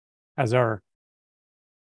As our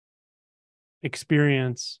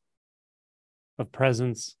experience of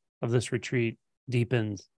presence of this retreat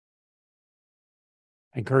deepens,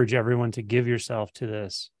 I encourage everyone to give yourself to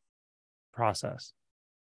this process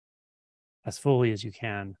as fully as you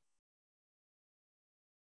can.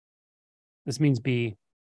 This means be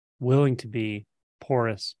willing to be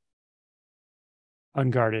porous,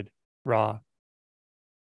 unguarded, raw,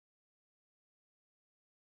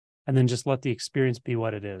 and then just let the experience be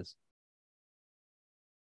what it is.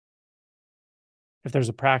 If there's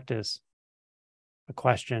a practice, a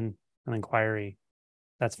question, an inquiry,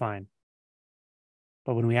 that's fine.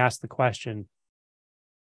 But when we ask the question,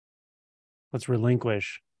 let's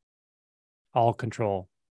relinquish all control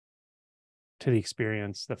to the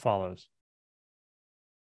experience that follows,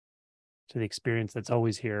 to the experience that's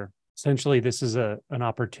always here. Essentially, this is an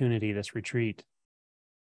opportunity, this retreat,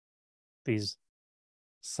 these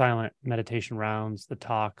silent meditation rounds, the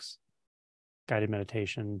talks, guided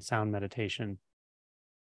meditation, sound meditation.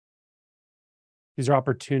 These are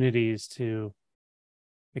opportunities to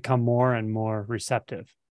become more and more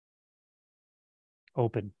receptive,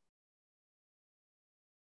 open.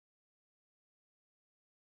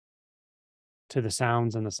 To the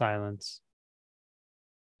sounds and the silence,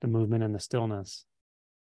 the movement and the stillness,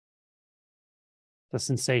 the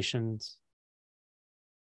sensations,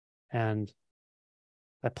 and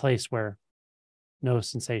that place where no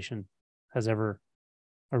sensation has ever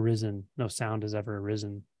arisen, no sound has ever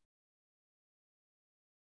arisen.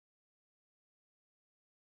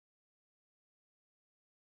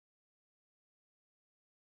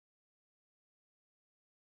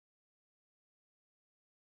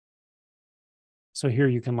 So here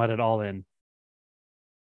you can let it all in.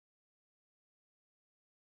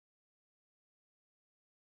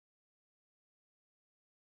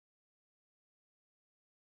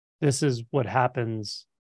 This is what happens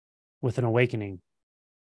with an awakening.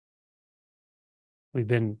 We've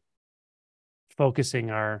been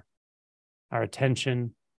focusing our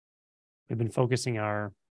attention. We've been focusing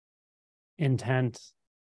our intent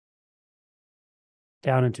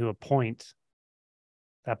down into a point.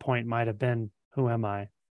 That point might have been, who am I?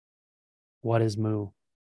 What is Mu?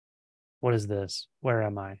 What is this? Where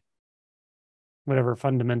am I? Whatever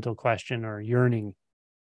fundamental question or yearning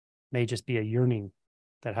may just be a yearning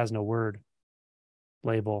that has no word,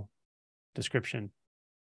 label, description.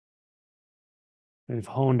 We've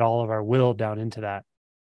honed all of our will down into that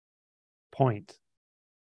point.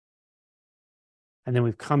 And then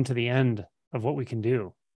we've come to the end of what we can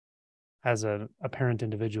do as an apparent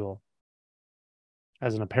individual,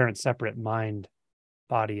 as an apparent separate mind,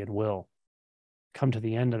 body, and will. Come to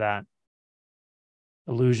the end of that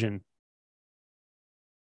illusion.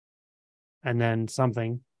 And then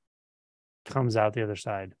something comes out the other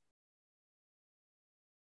side.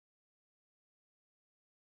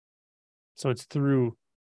 So it's through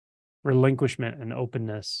relinquishment and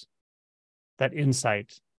openness that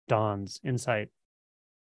insight dawns, insight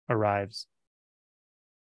arrives.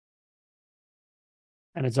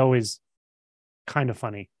 And it's always kind of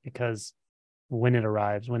funny because when it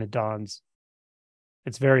arrives, when it dawns,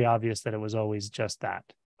 it's very obvious that it was always just that,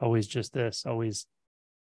 always just this, always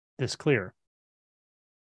this clear.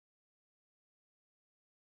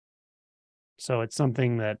 So it's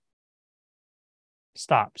something that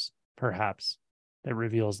stops, perhaps, that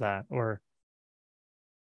reveals that, or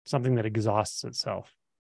something that exhausts itself.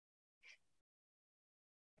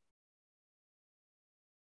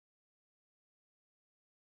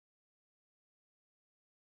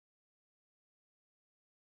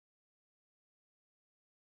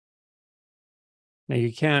 Now,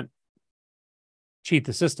 you can't cheat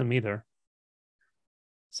the system either.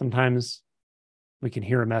 Sometimes we can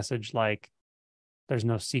hear a message like, there's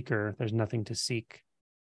no seeker, there's nothing to seek.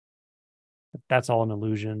 That's all an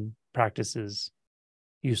illusion, practice is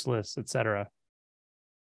useless, etc.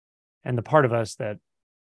 And the part of us that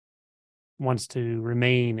wants to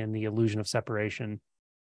remain in the illusion of separation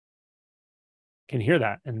can hear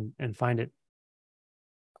that and find it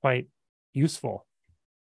quite useful.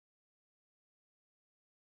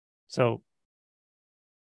 So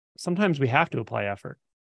sometimes we have to apply effort.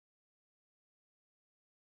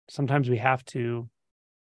 Sometimes we have to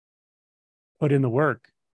put in the work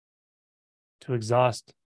to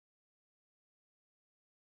exhaust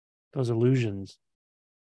those illusions,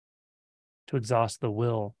 to exhaust the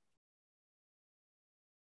will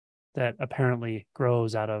that apparently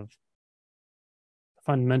grows out of the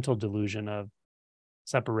fundamental delusion of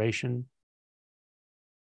separation,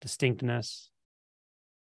 distinctness,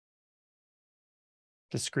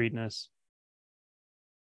 discreteness,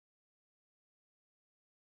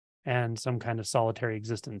 and some kind of solitary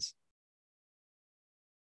existence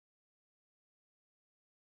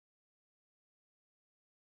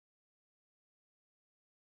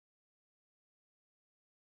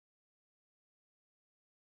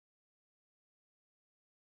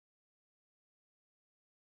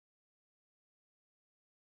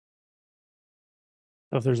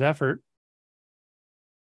So if there's effort,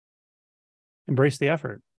 embrace the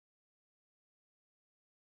effort.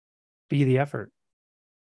 Be the effort.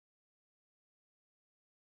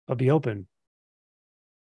 But be open.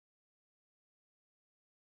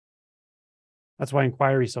 That's why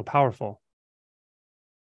inquiry is so powerful.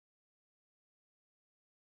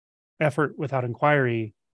 Effort without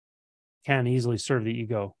inquiry can easily serve the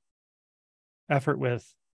ego. Effort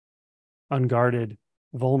with unguarded,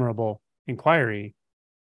 vulnerable inquiry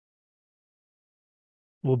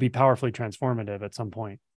will be powerfully transformative at some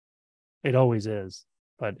point. It always is,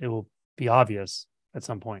 but it will be obvious at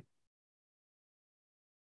some point.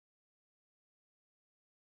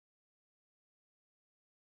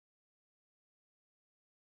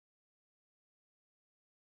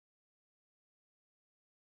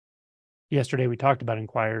 Yesterday, we talked about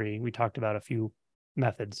inquiry. We talked about a few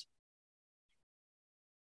methods.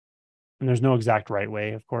 And there's no exact right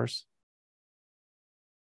way, of course.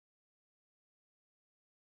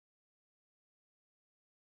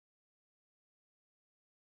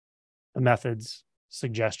 The methods,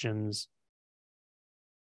 suggestions,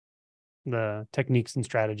 the techniques and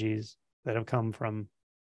strategies that have come from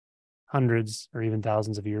hundreds or even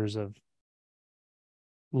thousands of years of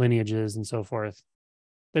lineages and so forth.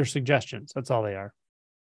 They're suggestions. That's all they are.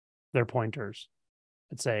 They're pointers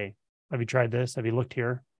that say, have you tried this? Have you looked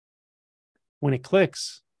here? When it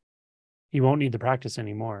clicks, you won't need to practice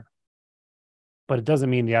anymore. But it doesn't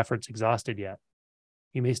mean the effort's exhausted yet.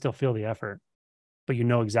 You may still feel the effort, but you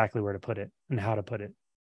know exactly where to put it and how to put it.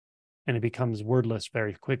 And it becomes wordless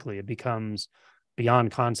very quickly. It becomes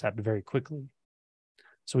beyond concept very quickly.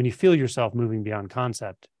 So when you feel yourself moving beyond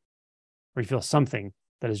concept, or you feel something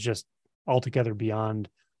that is just altogether beyond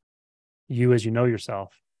you as you know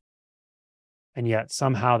yourself, and yet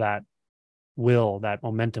somehow that will, that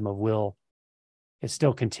momentum of will, is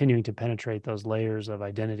still continuing to penetrate those layers of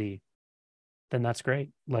identity, then that's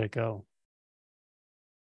great. Let it go.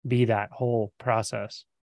 Be that whole process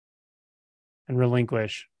and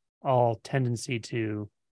relinquish all tendency to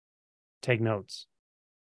take notes.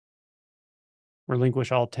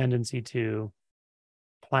 Relinquish all tendency to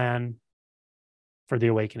plan for the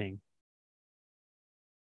awakening.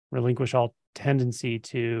 Relinquish all tendency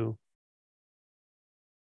to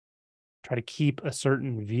try to keep a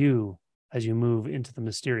certain view as you move into the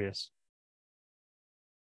mysterious.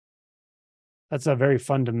 That's a very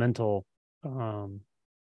fundamental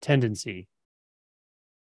tendency.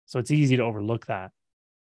 So it's easy to overlook that.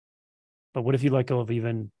 But what if you let go of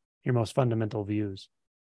even your most fundamental views?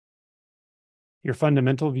 Your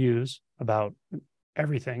fundamental views about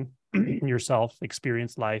everything, yourself,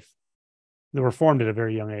 experience, life, that were formed at a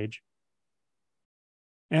very young age.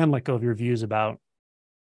 And let go of your views about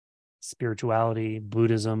spirituality,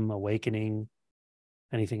 Buddhism, awakening,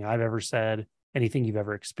 anything I've ever said, anything you've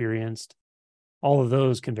ever experienced. All of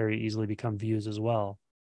those can very easily become views as well.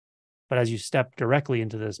 But as you step directly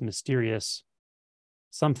into this mysterious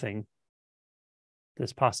something,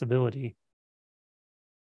 this possibility,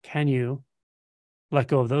 can you let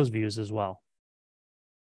go of those views as well?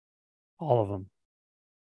 All of them.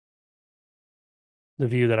 The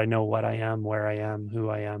view that I know what I am, where I am, who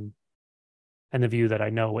I am, and the view that I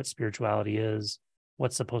know what spirituality is,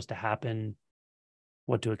 what's supposed to happen,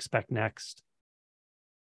 what to expect next,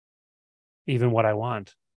 even what I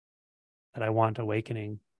want, that I want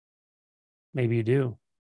awakening. Maybe you do,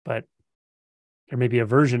 but there may be a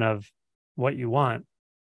version of what you want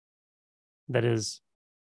that has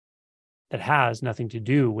nothing to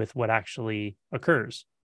do with what actually occurs.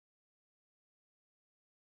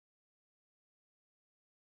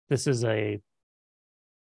 This is a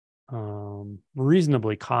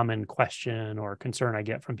reasonably common question or concern I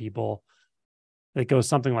get from people that goes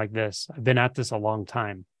something like this. I've been at this a long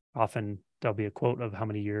time. Often there'll be a quote of how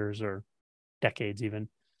many years or decades even.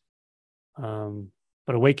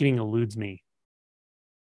 But awakening eludes me.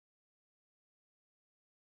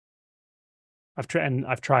 I've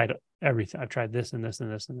tried everything. I've tried this and this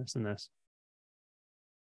and this and this and this.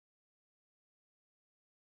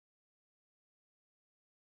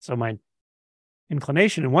 So my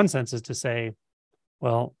inclination in one sense is to say,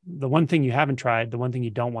 well, the one thing you haven't tried, the one thing you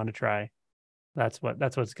don't want to try, that's what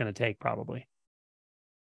it's going to take probably.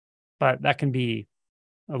 But that can be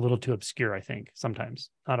a little too obscure, I think, sometimes,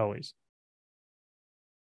 not always.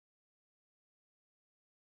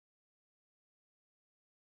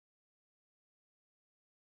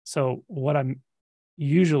 So what I'm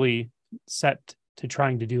usually set to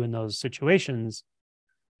trying to do in those situations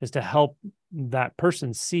is to help that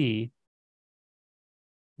person see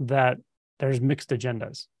that there's mixed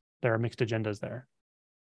agendas. There are mixed agendas there.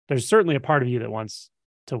 There's certainly a part of you that wants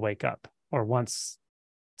to wake up or wants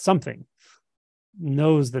something,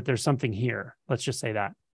 knows that there's something here. Let's just say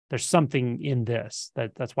that there's something in this.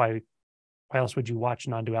 That's why else would you watch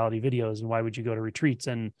non-duality videos, and why would you go to retreats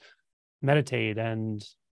and meditate and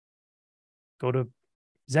go to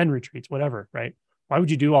Zen retreats, whatever, right? Why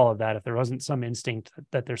would you do all of that if there wasn't some instinct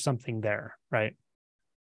that there's something there, right?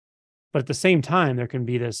 But at the same time, there can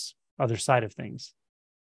be this other side of things.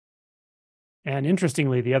 And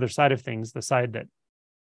interestingly, the other side of things, the side that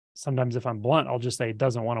sometimes, if I'm blunt, I'll just say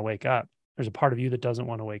doesn't want to wake up. There's a part of you that doesn't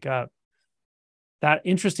want to wake up. That,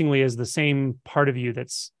 interestingly, is the same part of you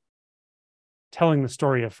that's telling the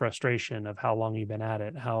story of frustration, of how long you've been at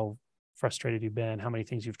it, how frustrated you've been, how many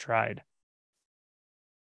things you've tried.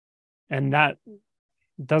 And that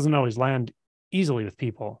doesn't always land easily with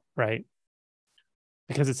people, right?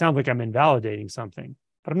 Because it sounds like I'm invalidating something,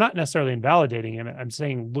 but I'm not necessarily invalidating it. I'm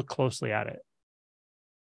saying, look closely at it.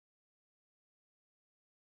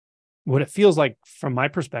 What it feels like from my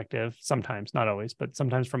perspective, sometimes, not always, but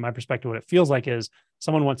sometimes from my perspective, what it feels like is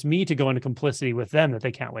someone wants me to go into complicity with them that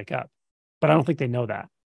they can't wake up. But I don't think they know that.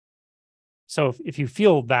 So if you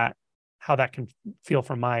feel that, how that can feel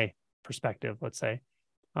from my perspective, let's say,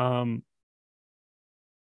 then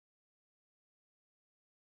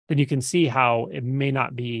you can see how it may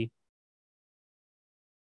not be,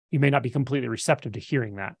 you may not be completely receptive to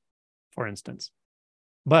hearing that, for instance.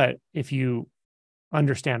 But if you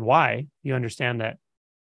understand why, you understand that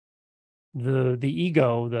the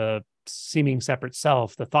ego, the seeming separate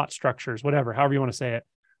self, the thought structures, whatever, however you want to say it,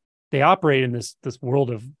 they operate in this world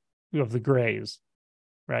of the grays,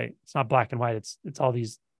 right? It's not black and white. It's all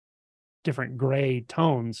these different gray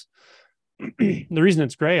tones. The reason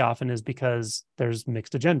it's gray often is because there's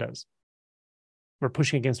mixed agendas. We're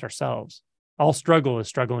pushing against ourselves. All struggle is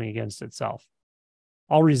struggling against itself.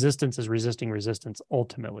 All resistance is resisting resistance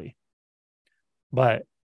ultimately. But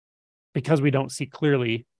because we don't see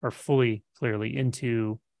clearly or fully clearly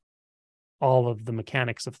into all of the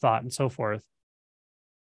mechanics of thought and so forth,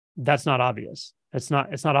 that's not obvious. It's not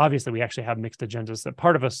obvious that we actually have mixed agendas, that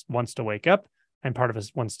part of us wants to wake up and part of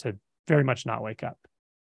us wants to very much not wake up.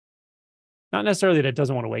 Not necessarily that it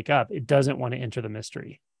doesn't want to wake up. It doesn't want to enter the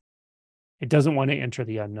mystery. It doesn't want to enter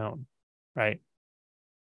the unknown, right?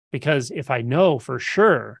 Because if I know for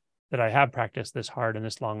sure that I have practiced this hard and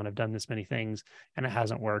this long and I've done this many things and it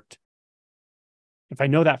hasn't worked, if I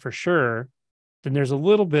know that for sure, then there's a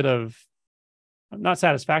little bit of, not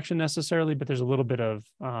satisfaction necessarily, but there's a little bit of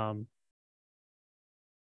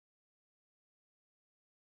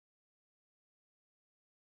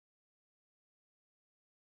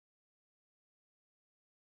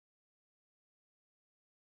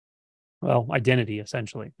identity,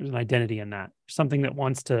 essentially. There's an identity in that, something that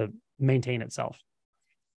wants to maintain itself.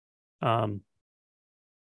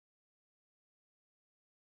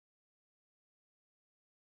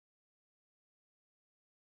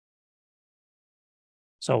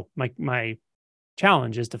 So my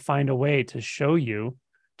challenge is to find a way to show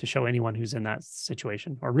anyone who's in that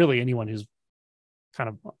situation, or really anyone who's kind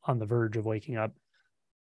of on the verge of waking up,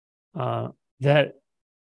 that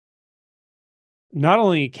not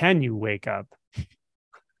only can you wake up,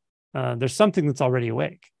 there's something that's already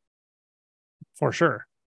awake, for sure.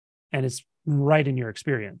 And it's right in your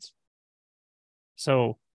experience.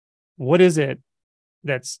 So what is it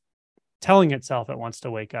that's telling itself it wants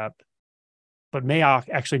to wake up, but may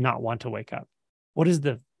actually not want to wake up? What is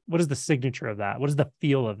the signature of that? What is the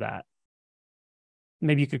feel of that?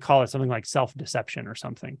 Maybe you could call it something like self-deception or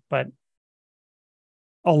something, but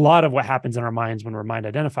a lot of what happens in our minds when we're mind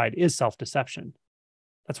identified is self-deception.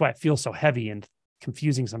 That's why it feels so heavy and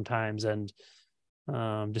confusing sometimes, and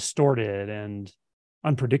distorted and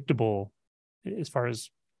unpredictable as far as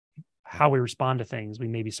how we respond to things. We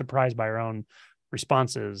may be surprised by our own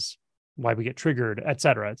responses, why we get triggered,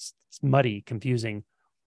 etc. It's muddy, confusing.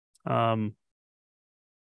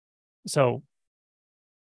 So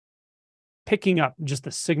picking up just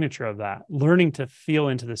the signature of that, learning to feel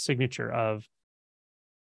into the signature of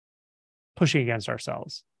pushing against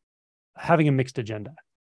ourselves, having a mixed agenda,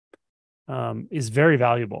 is very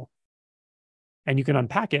valuable. And you can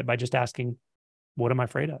unpack it by just asking, what am I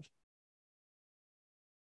afraid of?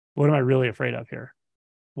 What am I really afraid of here?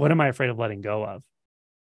 What am I afraid of letting go of?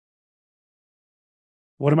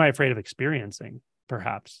 What am I afraid of experiencing,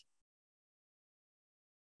 perhaps?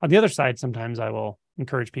 On the other side, sometimes I will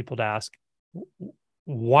encourage people to ask,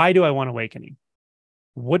 why do I want awakening?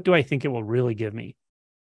 What do I think it will really give me?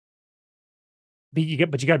 But you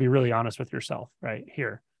got to be really honest with yourself right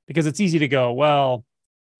here, because it's easy to go, well,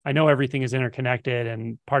 I know everything is interconnected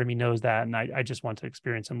and part of me knows that, and I just want to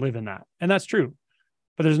experience and live in that. And that's true.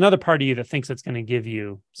 But there's another part of you that thinks it's going to give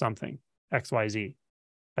you something, X, Y, Z.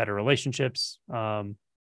 better relationships, more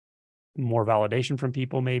validation from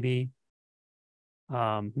people, maybe.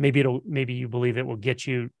 Maybe you believe it will get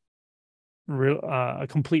you a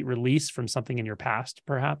complete release from something in your past,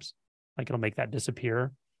 perhaps, like it'll make that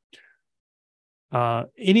disappear.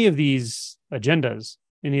 Any of these agendas,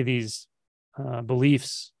 any of these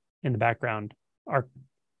beliefs in the background are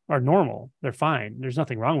normal. They're fine. There's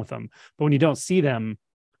nothing wrong with them. But when you don't see them,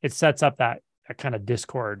 it sets up that kind of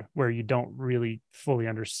discord where you don't really fully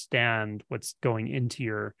understand what's going into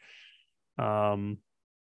your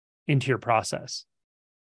process.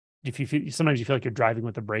 Sometimes you feel like you're driving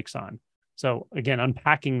with the brakes on. So again,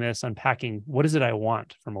 unpacking what is it I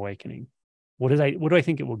want from awakening? What do I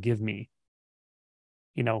think it will give me?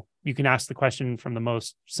 You can ask the question from the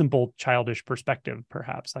most simple childish perspective,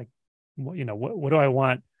 perhaps, like, what do I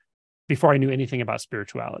want, before I knew anything about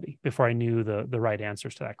spirituality, before I knew the right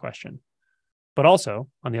answers to that question. But also,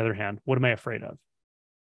 on the other hand, what am I afraid of?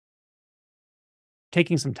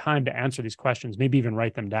 Taking some time to answer these questions, maybe even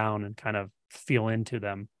write them down and kind of feel into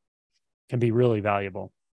them, can be really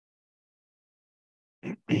valuable.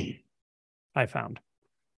 I found.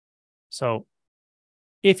 So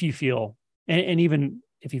if you feel, and even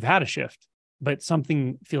if you've had a shift, but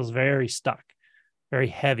something feels very stuck, very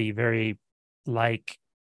heavy, very like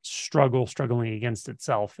struggling against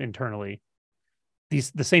itself internally,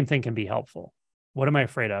 the same thing can be helpful. What am I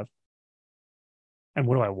afraid of? And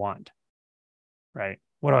what do I want? Right?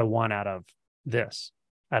 What do I want out of this,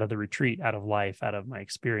 out of the retreat, out of life, out of my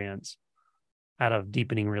experience, out of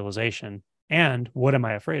deepening realization? And what am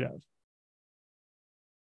I afraid of?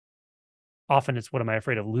 Often it's, what am I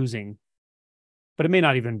afraid of losing? But it may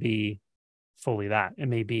not even be fully that. It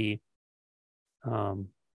may be, at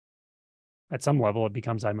some level, it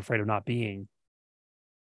becomes, I'm afraid of not being.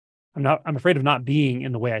 I'm afraid of not being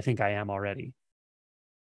in the way I think I am already.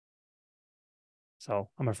 So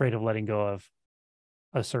I'm afraid of letting go of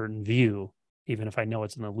a certain view, even if I know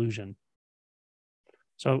it's an illusion.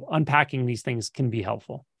 So unpacking these things can be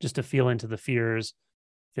helpful, just to feel into the fears,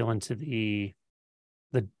 feel into the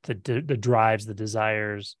drives, the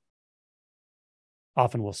desires.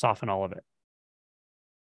 Often will soften all of it.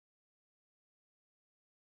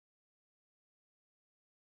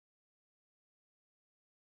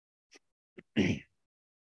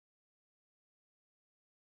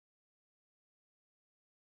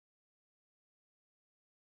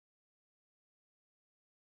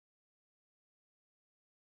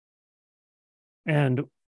 And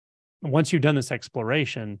once you've done this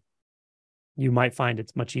exploration, you might find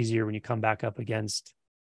it's much easier when you come back up against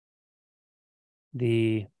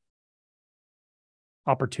the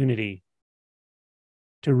opportunity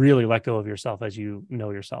to really let go of yourself as you know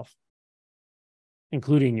yourself,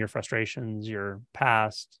 including your frustrations, your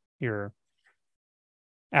past, your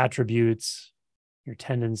attributes, your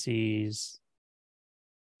tendencies,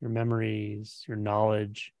 your memories, your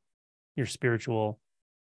knowledge, your spiritual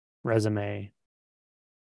resume.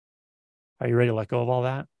 Are you ready to let go of all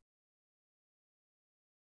that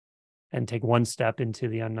and take one step into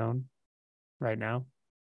the unknown right now?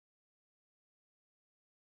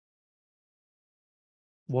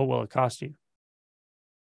 What will it cost you?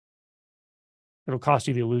 It'll cost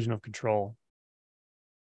you the illusion of control.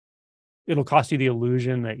 It'll cost you the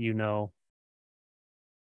illusion that you know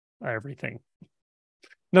everything.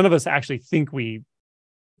 None of us actually think we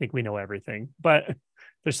know everything, but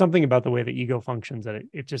there's something about the way the ego functions that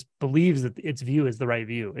it just believes that its view is the right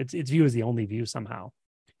view. Its view is the only view somehow.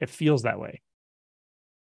 It feels that way.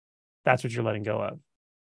 That's what you're letting go of.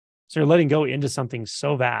 So you're letting go into something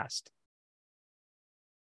so vast,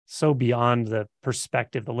 so beyond the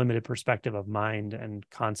perspective, the limited perspective of mind and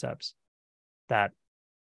concepts, that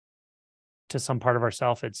to some part of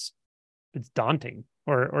ourself, it's daunting,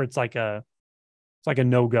 or it's like a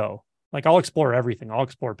no-go. Like, I'll explore everything. I'll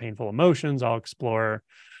explore painful emotions. I'll explore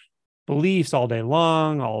beliefs all day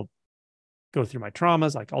long. I'll go through my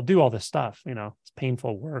traumas. Like, I'll do all this stuff. It's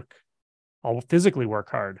painful work. I'll physically work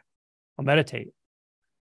hard. I'll meditate,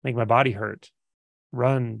 make my body hurt,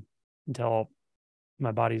 run until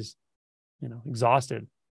my body's, exhausted,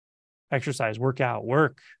 exercise, work out,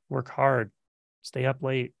 work hard, stay up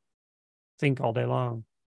late, think all day long.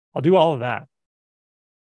 I'll do all of that.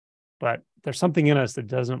 But there's something in us that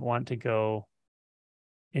doesn't want to go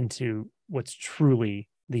into what's truly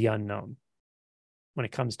the unknown when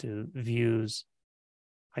it comes to views,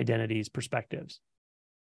 identities, perspectives.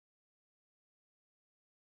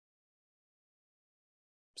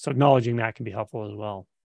 So acknowledging that can be helpful as well.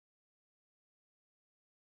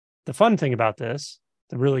 The fun thing about this,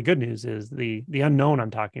 the really good news, is the unknown I'm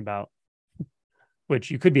talking about, which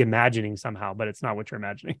you could be imagining somehow, but it's not what you're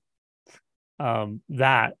imagining.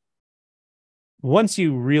 that once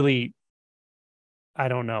you really, I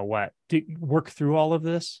don't know what, to work through all of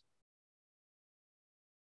this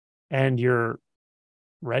and you're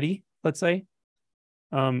ready, let's say,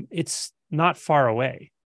 it's not far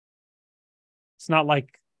away. It's not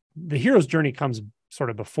like the hero's journey comes sort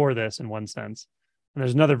of before this in one sense, and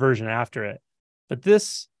there's another version after it. But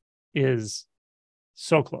this is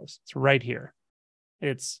so close. It's right here.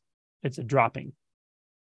 It's a dropping.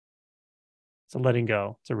 It's a letting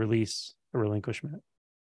go. It's a release, a relinquishment.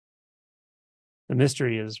 The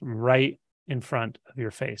mystery is right in front of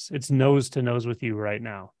your face. It's nose to nose with you right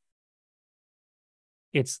now.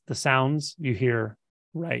 It's the sounds you hear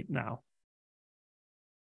right now.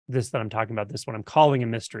 This that I'm talking about, this what I'm calling a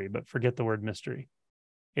mystery, but forget the word mystery.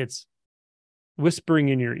 It's whispering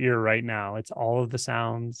in your ear right now. It's all of the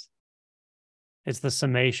sounds. It's the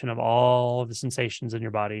summation of all of the sensations in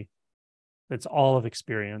your body. It's all of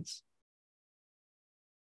experience.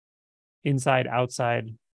 Inside, outside,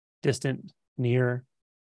 distant, near,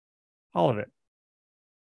 all of it.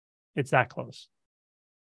 It's that close.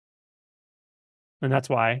 And that's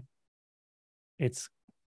why it's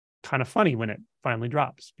kind of funny when it finally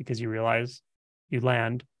drops, because you realize you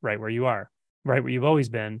land right where you are, right where you've always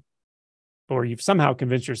been, or you've somehow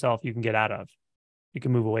convinced yourself you can get out of, you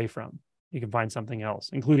can move away from, you can find something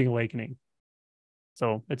else, including awakening.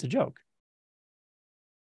 So it's a joke.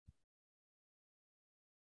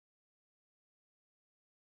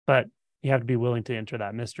 But you have to be willing to enter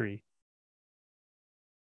that mystery.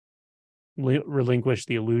 Relinquish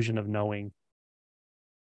the illusion of knowing,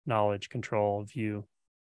 knowledge, control, view.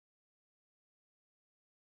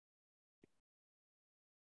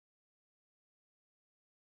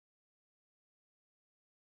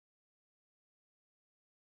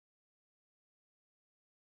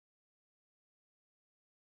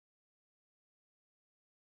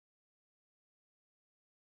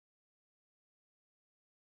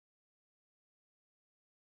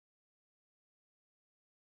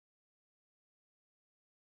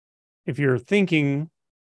 If you're thinking,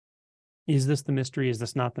 is this the mystery? Is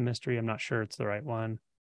this not the mystery? I'm not sure it's the right one.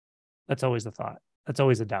 That's always the thought. That's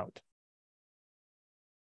always a doubt,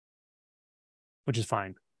 which is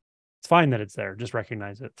fine. It's fine that it's there. Just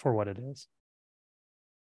recognize it for what it is.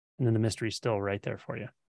 And then the mystery is still right there for you.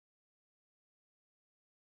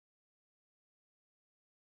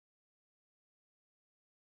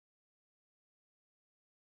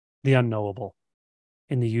 The unknowable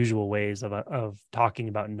in the usual ways of talking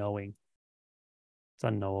about knowing. It's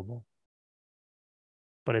unknowable,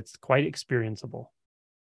 but it's quite experienceable.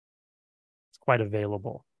 It's quite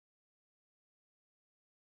available.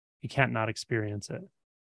 You can't not experience it. It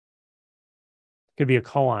could be a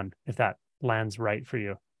koan if that lands right for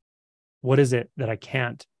you. What is it that I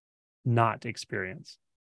can't not experience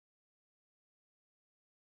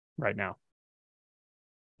right now?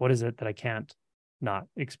 What is it that I can't not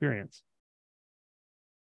experience?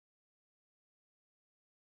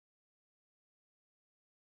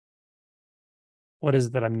 What is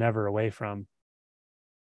it that I'm never away from?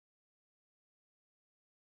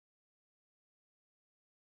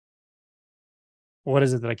 What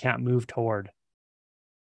is it that I can't move toward?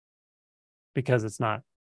 Because it's not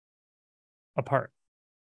a part.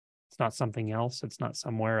 It's not something else. It's not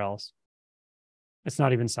somewhere else. It's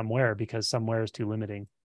not even somewhere, because somewhere is too limiting.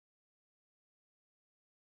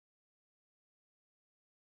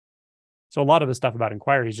 So a lot of the stuff about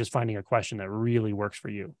inquiry is just finding a question that really works for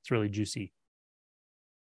you. It's really juicy.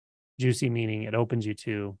 Juicy meaning it opens you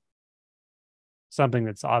to something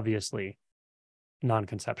that's obviously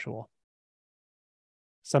non-conceptual.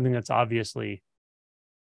 Something that's obviously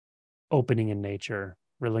opening in nature,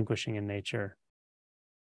 relinquishing in nature.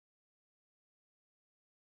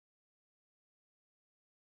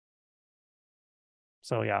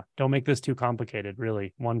 So yeah, don't make this too complicated,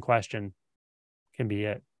 really. One question can be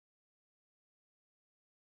it.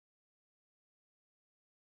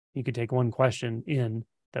 You could take one question in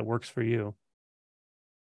that works for you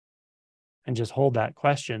and just hold that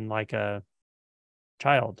question like a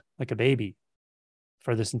child, like a baby,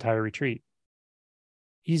 for this entire retreat.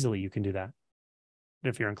 Easily you can do that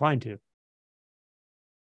if you're inclined to.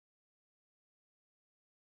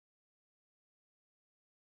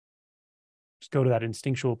 Just go to that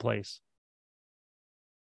instinctual place.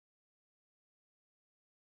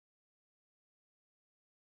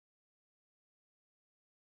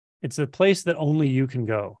 It's a place that only you can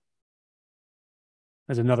go.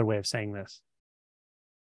 There's another way of saying this.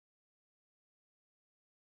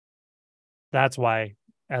 That's why,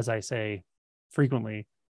 as I say frequently,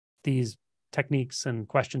 these techniques and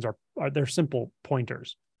questions are they're simple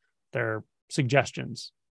pointers. They're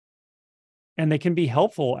suggestions. And they can be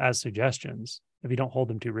helpful as suggestions if you don't hold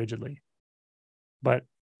them too rigidly. But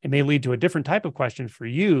it may lead to a different type of question for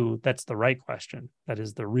you that's the right question, that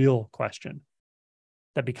is the real question,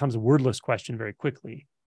 that becomes a wordless question very quickly.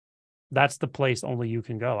 That's the place only you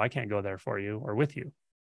can go. I can't go there for you or with you.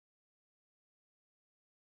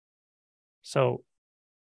 So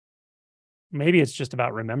maybe it's just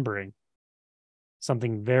about remembering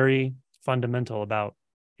something very fundamental about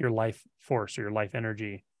your life force or your life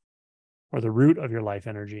energy or the root of your life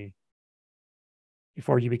energy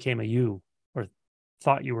before you became a you or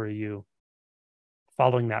thought you were a you,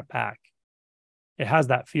 following that back. It has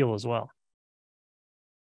that feel as well.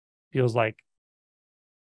 Feels like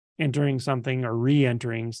entering something or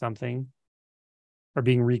re-entering something or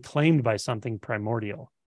being reclaimed by something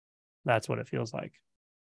primordial. That's what it feels like.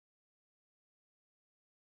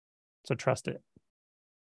 So trust it.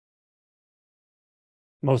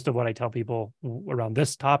 Most of what I tell people around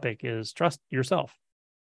this topic is trust yourself.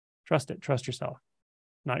 Trust it. Trust yourself,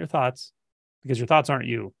 not your thoughts, because your thoughts aren't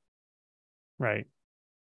you, right?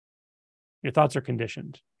 Your thoughts are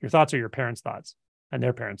conditioned. Your thoughts are your parents' thoughts and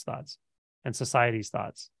their parents' thoughts and society's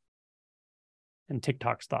thoughts and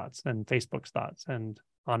TikTok's thoughts and Facebook's thoughts and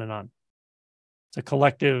on and on. It's a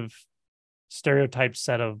collective stereotyped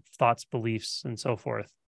set of thoughts, beliefs, and so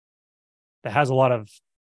forth that has a lot of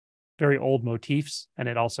very old motifs, and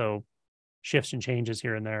it also shifts and changes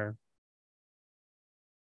here and there.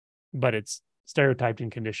 But it's stereotyped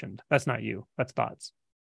and conditioned. That's not you. That's thoughts,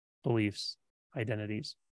 beliefs,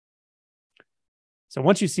 identities. So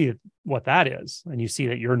once you see what that is, and you see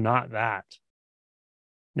that you're not that,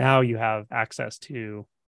 now you have access to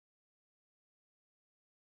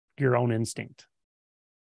your own instinct.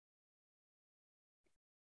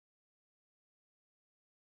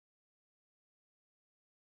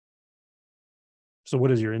 So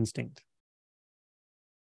what is your instinct?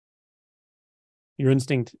 Your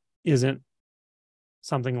instinct isn't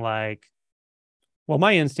something like, well,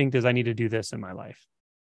 my instinct is I need to do this in my life.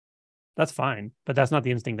 That's fine, but that's not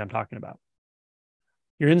the instinct I'm talking about.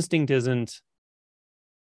 Your instinct isn't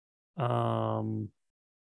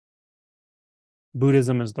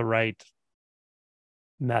Buddhism is the right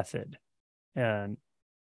method and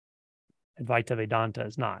Advaita Vedanta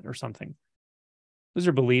is not, or something. Those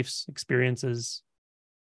are beliefs, experiences,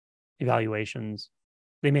 evaluations.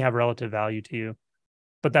 They may have relative value to you,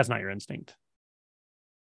 but that's not your instinct.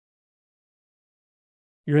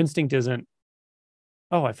 Your instinct isn't,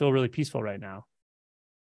 oh, I feel really peaceful right now.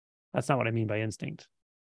 That's not what I mean by instinct.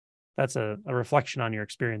 That's a reflection on your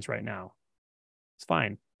experience right now. It's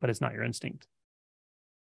fine, but it's not your instinct.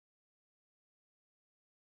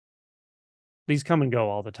 These come and go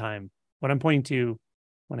all the time. What I'm pointing to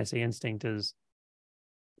when I say instinct is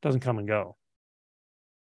it doesn't come and go.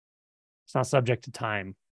 It's not subject to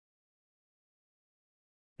time.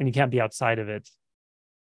 And you can't be outside of it.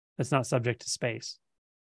 It's not subject to space.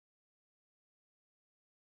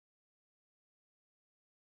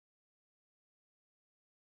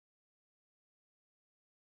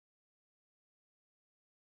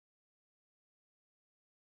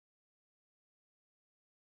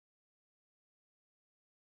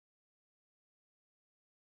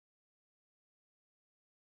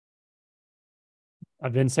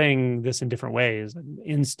 I've been saying this in different ways.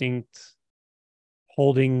 Instinct,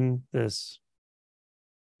 holding this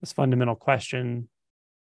fundamental question,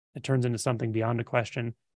 it turns into something beyond a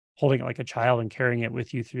question, holding it like a child and carrying it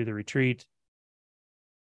with you through the retreat,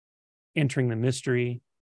 entering the mystery.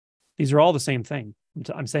 These are all the same thing.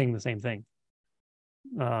 I'm saying the same thing.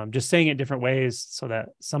 Just saying it different ways so that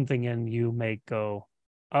something in you may go,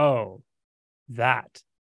 oh, that.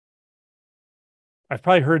 I've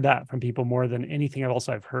probably heard that from people more than anything else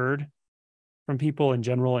I've heard from people in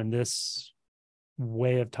general in this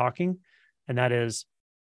way of talking. And that is,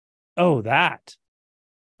 oh, that.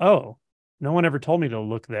 Oh, no one ever told me to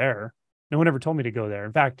look there. No one ever told me to go there.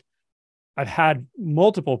 In fact, I've had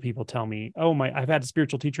multiple people tell me, I've had a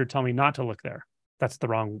spiritual teacher tell me not to look there. That's the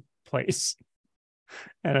wrong place.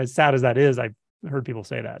 And as sad as that is, I've heard people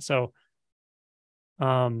say that. So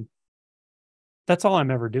that's all I'm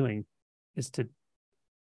ever doing is to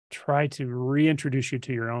try to reintroduce you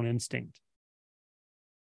to your own instinct.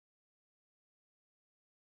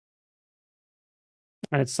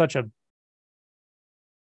 And it's such a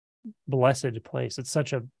blessed place. It's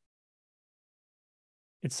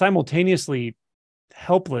simultaneously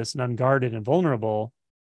helpless and unguarded and vulnerable,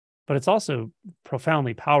 but it's also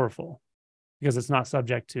profoundly powerful because it's not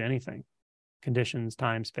subject to anything, conditions,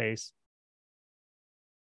 time, space.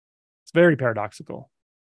 It's very paradoxical,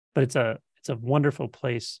 but it's a wonderful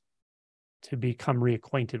place to become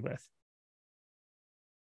reacquainted with.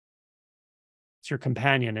 It's your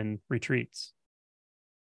companion in retreats.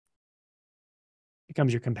 It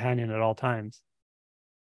becomes your companion at all times.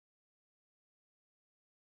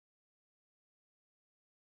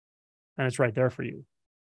 And it's right there for you.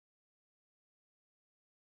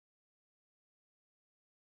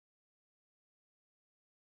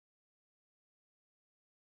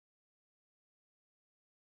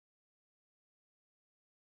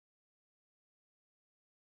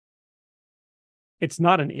 It's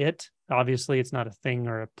not an it. Obviously, it's not a thing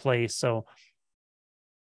or a place. So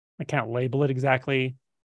I can't label it exactly.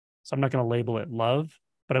 So I'm not going to label it love.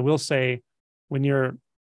 But I will say, when you're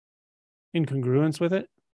in congruence with it,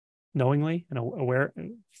 knowingly and aware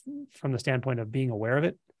from the standpoint of being aware of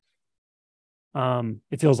it,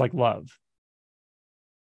 it feels like love.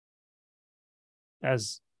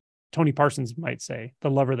 As Tony Parsons might say,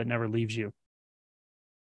 the lover that never leaves you.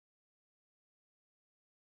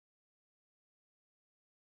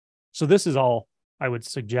 So this is all I would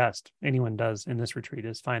suggest anyone does in this retreat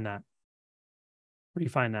is find that. Where do you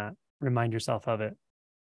find that? Remind yourself of it.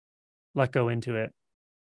 Let go into it.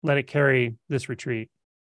 Let it carry this retreat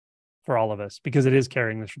for all of us, because it is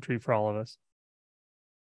carrying this retreat for all of us.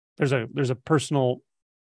 There's a personal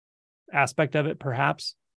aspect of it,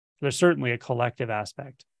 perhaps. There's certainly a collective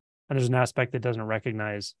aspect. And there's an aspect that doesn't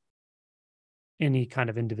recognize any kind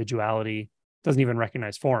of individuality, doesn't even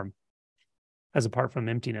recognize form as apart from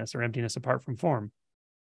emptiness, or emptiness apart from form.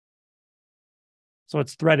 So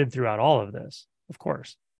it's threaded throughout all of this, of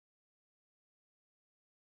course.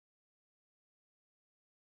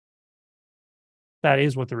 That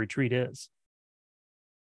is what the retreat is.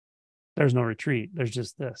 There's no retreat. There's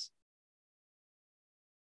just this.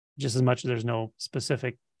 Just as much as there's no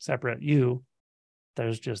specific separate you,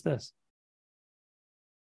 there's just this.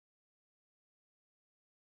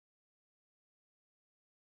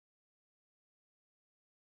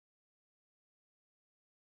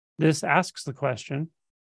 This asks the question.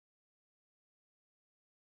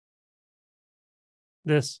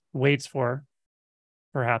 This waits for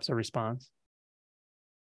perhaps a response.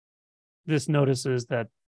 This notices that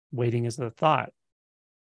waiting is the thought.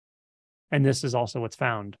 And this is also what's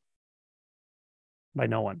found by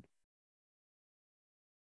no one.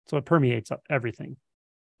 So it permeates everything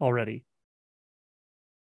already.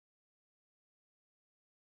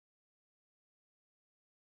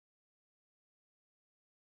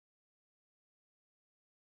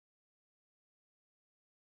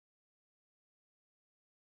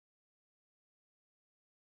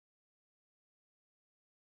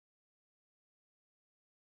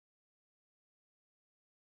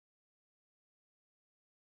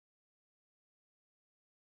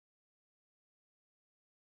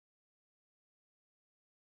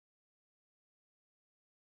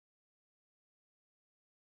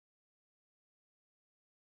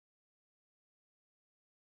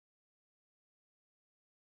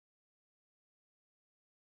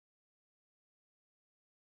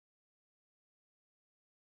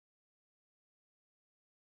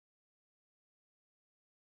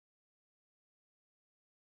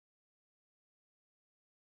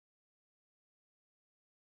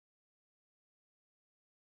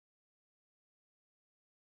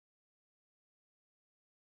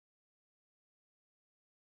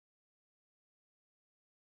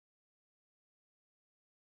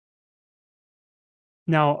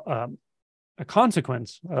 Now, a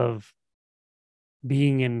consequence of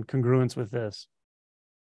being in congruence with this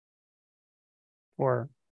for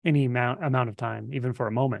any amount of time, even for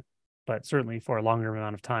a moment, but certainly for a longer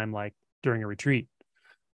amount of time, like during a retreat,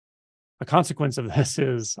 a consequence of this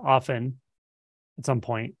is often, at some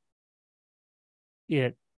point,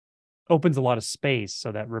 it opens a lot of space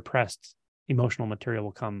so that repressed emotional material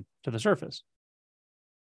will come to the surface.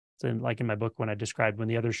 So like in my book, when I described when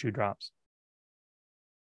the other shoe drops.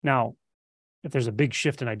 Now, if there's a big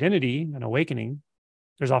shift in identity and awakening,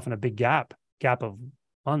 there's often a big gap of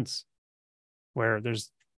months where there's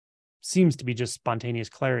seems to be just spontaneous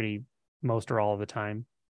clarity most or all of the time.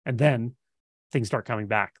 And then things start coming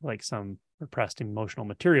back, like some repressed emotional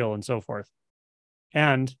material and so forth.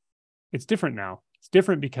 And it's different now. It's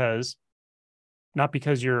different because, not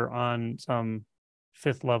because you're on some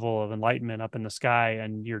fifth level of enlightenment up in the sky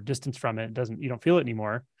and you're distanced from it, you don't feel it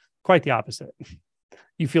anymore. Quite the opposite.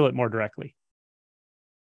 You feel it more directly.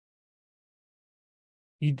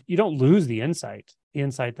 You don't lose the insight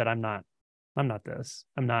that I'm not this,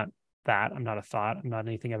 I'm not that, I'm not a thought, I'm not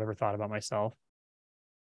anything I've ever thought about myself.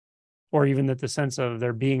 Or even that the sense of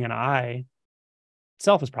there being an I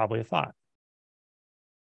itself is probably a thought.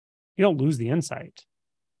 You don't lose the insight,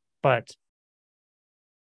 but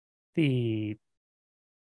the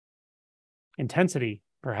intensity,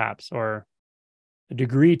 perhaps, or the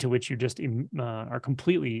degree to which you just are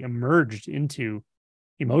completely immersed into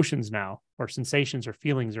emotions now, or sensations or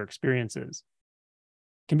feelings or experiences,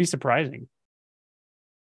 can be surprising.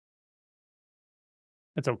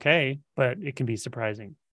 It's okay, but it can be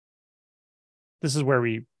surprising. This is where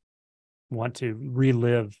we want to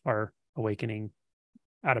relive our awakening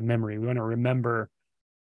out of memory. We want to remember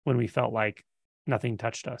when we felt like nothing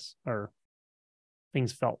touched us, or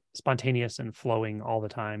things felt spontaneous and flowing all the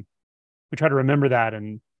time. We try to remember that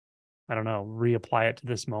and, I don't know, reapply it to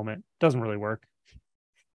this moment. Doesn't really work.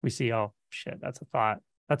 We see, oh shit, that's a thought.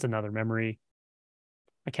 That's another memory.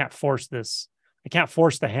 I can't force this. I can't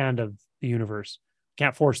force the hand of the universe. I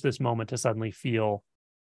can't force this moment to suddenly feel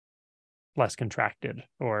less contracted,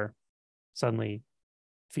 or suddenly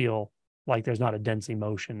feel like there's not a dense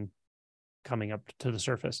emotion coming up to the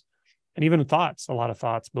surface. And even thoughts, a lot of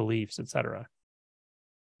thoughts, beliefs, etc.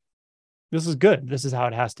 This is good. This is how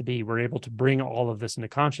it has to be. We're able to bring all of this into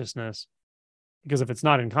consciousness, because if it's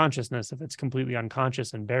not in consciousness, if it's completely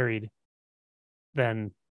unconscious and buried,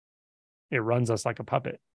 then it runs us like a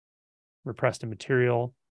puppet. Repressed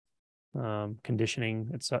immaterial,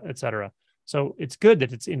 conditioning, etc. So it's good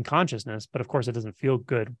that it's in consciousness, but of course it doesn't feel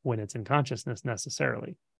good when it's in consciousness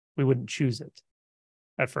necessarily. We wouldn't choose it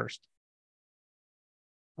at first.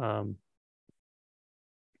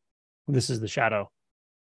 This is the shadow.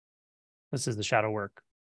 This is the shadow work,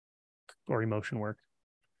 or emotion work,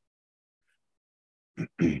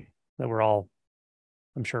 that we're all,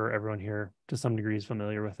 I'm sure everyone here to some degree is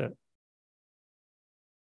familiar with it.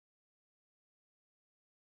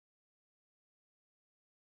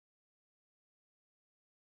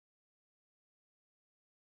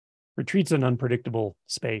 Retreat's an unpredictable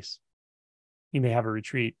space. You may have a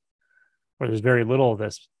retreat where there's very little of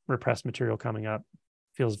this repressed material coming up,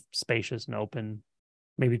 feels spacious and open,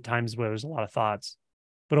 maybe times where there's a lot of thoughts,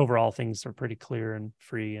 but overall things are pretty clear and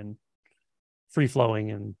free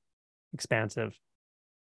flowing and expansive.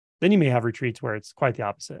 Then you may have retreats where it's quite the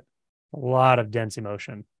opposite. A lot of dense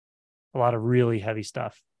emotion, a lot of really heavy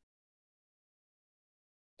stuff,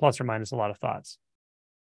 plus or minus a lot of thoughts.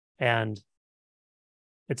 And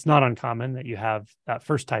it's not uncommon that you have that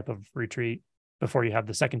first type of retreat before you have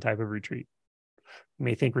the second type of retreat. You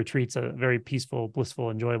may think retreat's a very peaceful, blissful,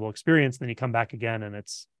 enjoyable experience. Then you come back again and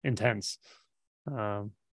it's intense,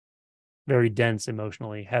 very dense,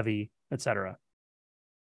 emotionally heavy, etc.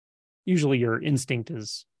 Usually your instinct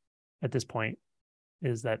is, at this point,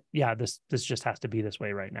 is that, yeah, this just has to be this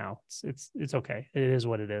way right now. It's okay. It is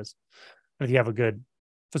what it is. And if you have a good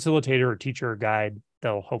facilitator or teacher or guide,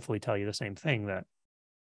 they'll hopefully tell you the same thing, that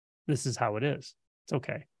this is how it is. It's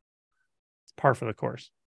okay. It's par for the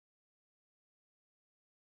course.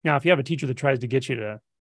 Now, if you have a teacher that tries to get you to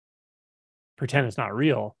pretend it's not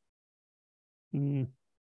real, I'm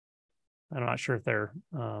not sure if their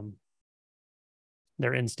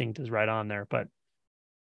instinct is right on there, but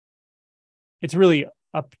it's really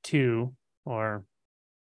up to, or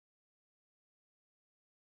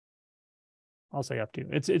I'll say up to,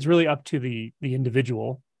 it's really up to the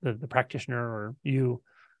individual, the practitioner, or you,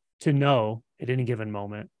 to know at any given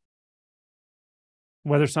moment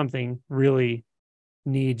whether something really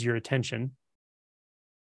needs your attention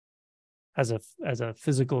as a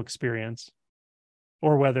physical experience,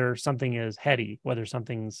 or whether something is heady, whether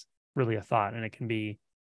something's really a thought, and it can be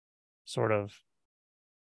sort of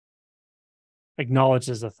acknowledged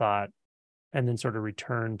as a thought and then sort of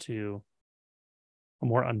return to a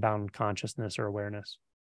more unbound consciousness or awareness.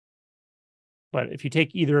 But if you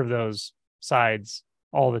take either of those sides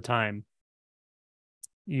all the time,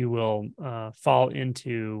 you will fall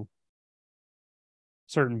into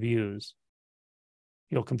certain views.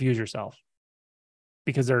 You'll confuse yourself,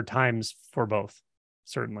 because there are times for both.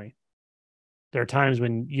 Certainly, there are times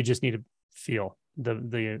when you just need to feel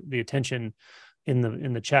the attention in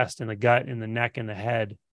the chest, in the gut, in the neck, in the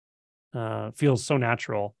head. Feels so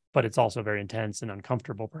natural, but it's also very intense and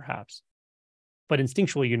uncomfortable, perhaps. But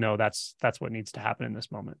instinctually, you know that's what needs to happen in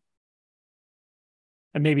this moment,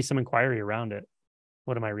 and maybe some inquiry around it.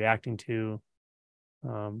 What am I reacting to?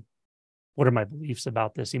 What are my beliefs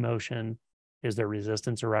about this emotion? Is there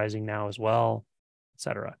resistance arising now as well,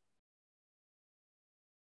 etc.?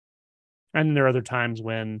 And there are other times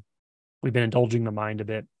when we've been indulging the mind a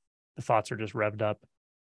bit. The thoughts are just revved up,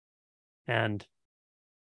 and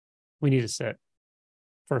we need to sit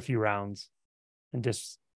for a few rounds and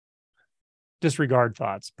disregard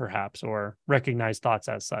thoughts, perhaps, or recognize thoughts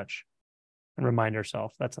as such, and remind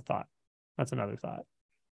ourselves that's a thought, that's another thought,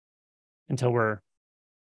 until we're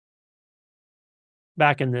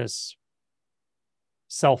back in this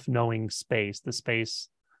self-knowing space, the space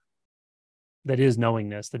that is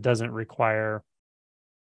knowingness, that doesn't require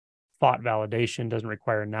thought validation, doesn't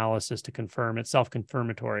require analysis to confirm. It's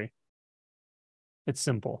self-confirmatory. It's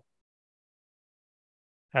simple.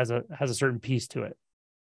 Has a certain piece to it.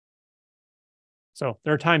 So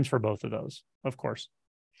there are times for both of those, of course.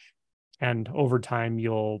 And over time,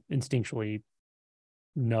 you'll instinctually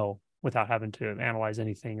know without having to analyze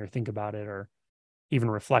anything or think about it or even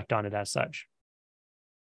reflect on it as such.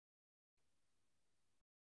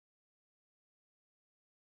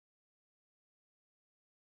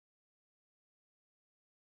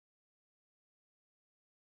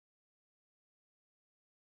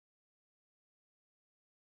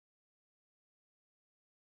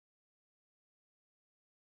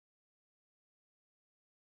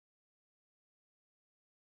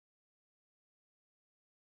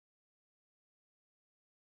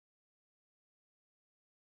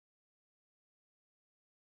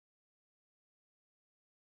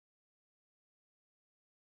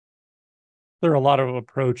 There are a lot of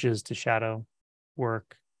approaches to shadow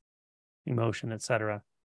work, emotion, etc.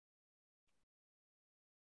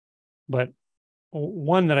 But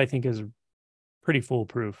one that I think is pretty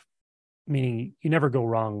foolproof, meaning you never go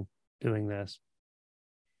wrong doing this.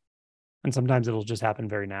 And sometimes it'll just happen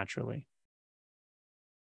very naturally,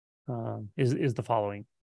 is the following.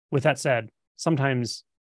 With that said, sometimes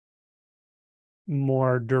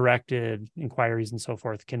more directed inquiries and so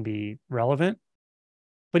forth can be relevant.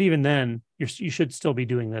 But even then, you should still be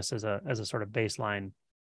doing this as a sort of baseline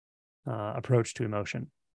approach to emotion.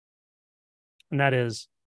 And that is,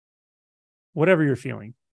 whatever you're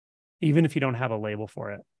feeling, even if you don't have a label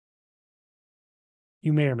for it,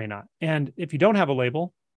 you may or may not. And if you don't have a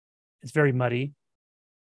label, it's very muddy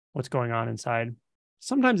what's going on inside.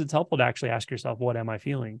 Sometimes it's helpful to actually ask yourself, what am I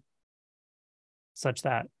feeling? Such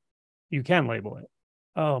that you can label it.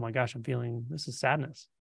 Oh my gosh, I'm feeling, this is sadness,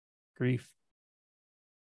 grief,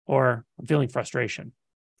 or I'm feeling frustration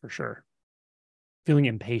for sure. Feeling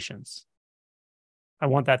impatience. I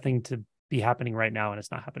want that thing to be happening right now and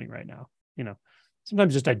it's not happening right now.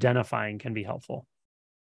 Sometimes just identifying can be helpful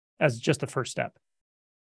as just the first step.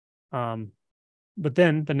 But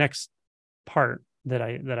then the next part that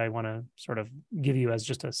I want to sort of give you as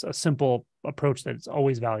just a simple approach that's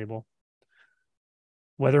always valuable,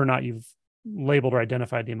 whether or not you've labeled or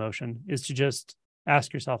identified the emotion, is to just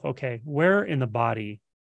ask yourself, okay, where in the body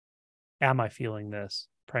am I feeling this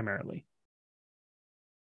primarily?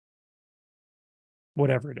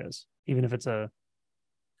 Whatever it is, even if it's a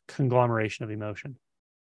conglomeration of emotion.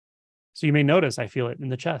 So you may notice I feel it in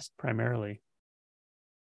the chest primarily.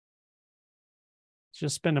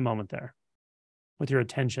 Just spend a moment there with your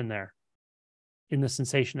attention there in the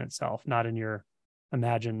sensation itself, not in your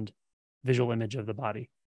imagined visual image of the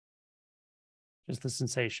body. Just the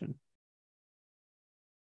sensation.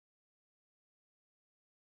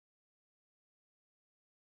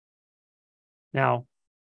 Now,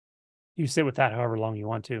 you sit with that however long you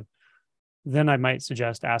want to. Then I might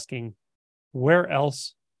suggest asking, where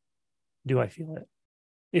else do I feel it,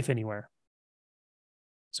 if anywhere?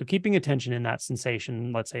 So keeping attention in that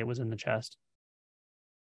sensation, let's say it was in the chest,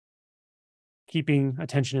 keeping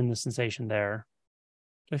attention in the sensation there.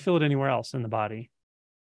 Do I feel it anywhere else in the body?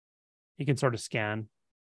 You can sort of scan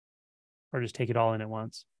or just take it all in at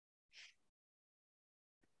once.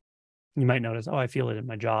 You might notice, oh, I feel it in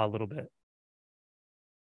my jaw a little bit.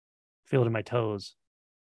 Feel it in my toes,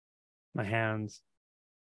 my hands,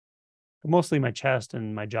 but mostly my chest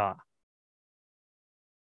and my jaw.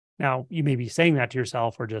 Now, you may be saying that to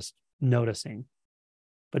yourself or just noticing,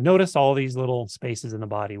 but notice all these little spaces in the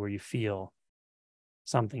body where you feel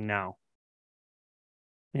something now.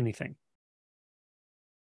 Anything.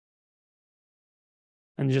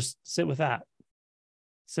 And just sit with that.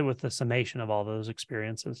 Sit with the summation of all those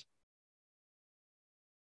experiences.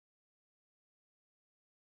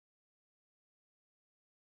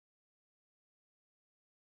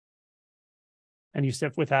 And you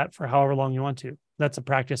sit with that for however long you want to. That's a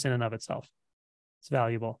practice in and of itself. It's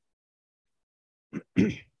valuable.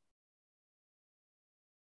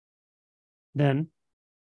 Then,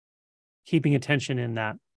 keeping attention in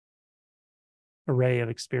that array of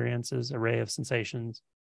experiences, array of sensations,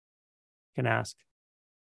 you can ask,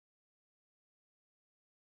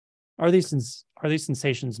 are these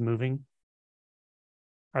sensations moving?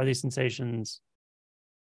 Are these sensations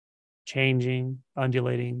changing,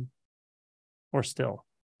 undulating, or still?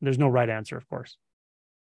 There's no right answer, of course.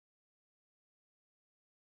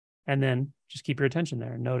 And then just keep your attention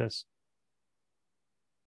there and notice.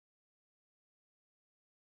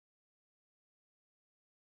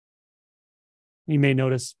 You may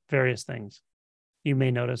notice various things. You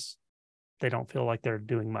may notice they don't feel like they're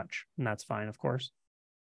doing much, and that's fine, of course.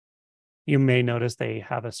 You may notice they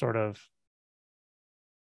have a sort of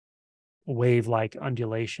wave-like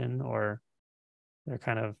undulation, or they're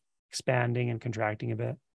kind of expanding and contracting a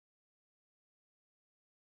bit.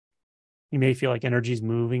 You may feel like energy is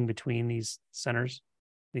moving between these centers,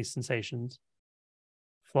 these sensations,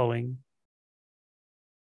 flowing.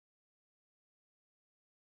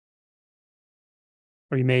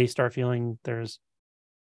 Or you may start feeling there's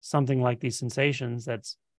something like these sensations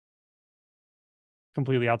that's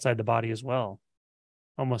completely outside the body as well,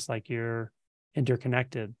 almost like you're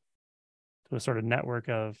interconnected to a sort of network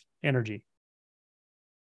of energy.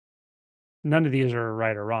 None of these are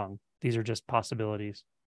right or wrong. These are just possibilities.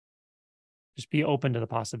 Just be open to the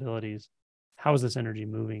possibilities. How is this energy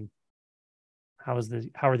moving? How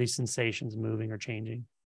are these sensations moving or changing?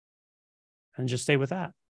 And just stay with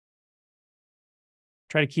that.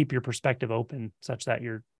 Try to keep your perspective open such that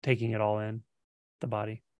you're taking it all in, the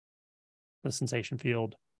body, the sensation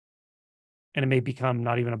field. And it may become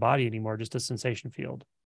not even a body anymore, just a sensation field.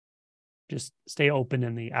 Just stay open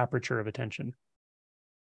in the aperture of attention.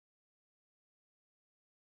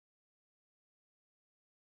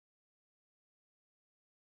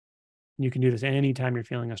 You can do this anytime you're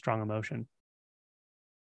feeling a strong emotion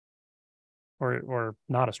or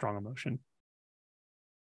not a strong emotion.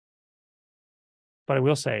 But I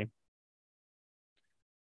will say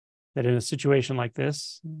that in a situation like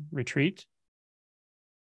this retreat,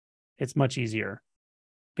 it's much easier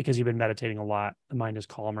because you've been meditating a lot. The mind is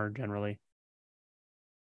calmer generally.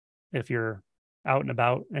 If you're out and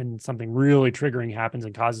about and something really triggering happens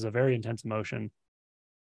and causes a very intense emotion,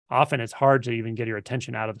 often it's hard to even get your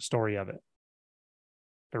attention out of the story of it,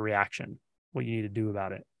 the reaction, what you need to do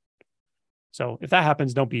about it. So if that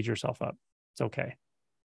happens, don't beat yourself up. It's okay.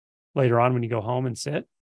 Later on, when you go home and sit,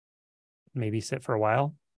 maybe sit for a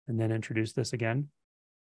while and then introduce this again,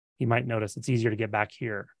 you might notice it's easier to get back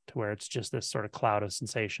here to where it's just this sort of cloud of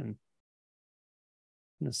sensation,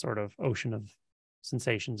 this sort of ocean of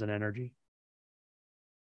sensations and energy.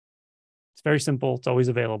 It's very simple. It's always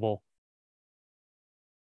available.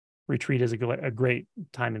 Retreat is a great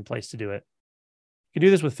time and place to do it. You can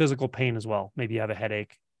do this with physical pain as well. Maybe you have a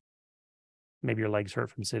headache. Maybe your legs hurt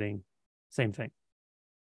from sitting. Same thing.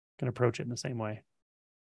 You can approach it in the same way.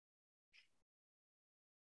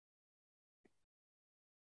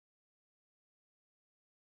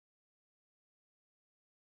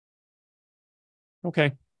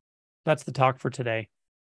 Okay. That's the talk for today.